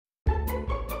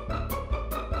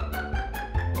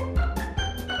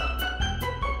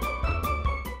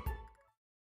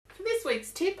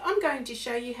week's tip, I'm going to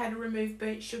show you how to remove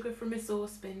burnt sugar from a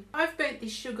saucepan. I've burnt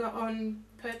this sugar on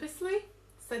purposely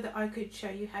so that I could show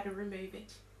you how to remove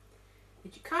it.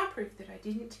 And you can't prove that I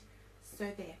didn't,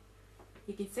 so there.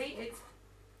 You can see it's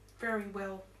very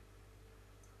well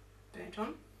burnt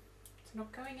on. It's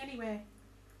not going anywhere.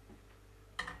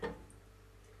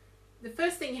 The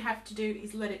first thing you have to do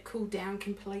is let it cool down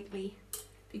completely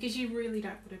because you really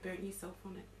don't want to burn yourself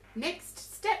on it.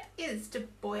 Next step is to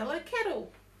boil a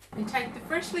kettle and take the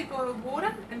freshly boiled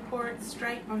water and pour it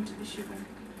straight onto the sugar.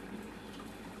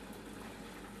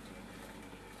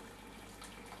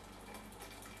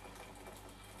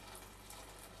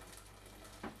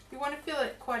 You want to fill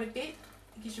it quite a bit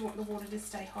because you want the water to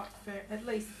stay hot for at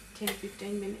least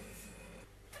 10-15 minutes.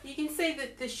 You can see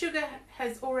that the sugar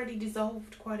has already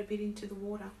dissolved quite a bit into the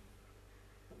water,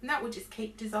 and that will just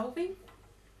keep dissolving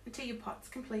until your pot's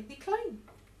completely clean.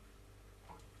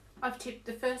 I've tipped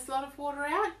the first lot of water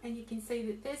out and you can see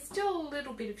that there's still a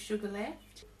little bit of sugar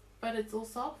left, but it's all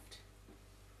soft.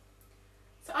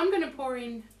 So I'm going to pour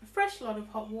in a fresh lot of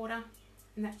hot water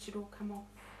and that should all come off.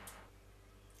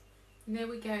 And there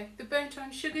we go. The burnt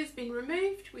on sugar's been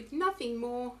removed with nothing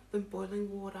more than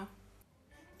boiling water.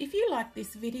 If you like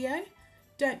this video,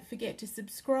 don't forget to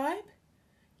subscribe,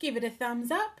 give it a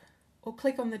thumbs up, or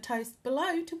click on the toast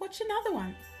below to watch another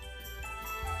one.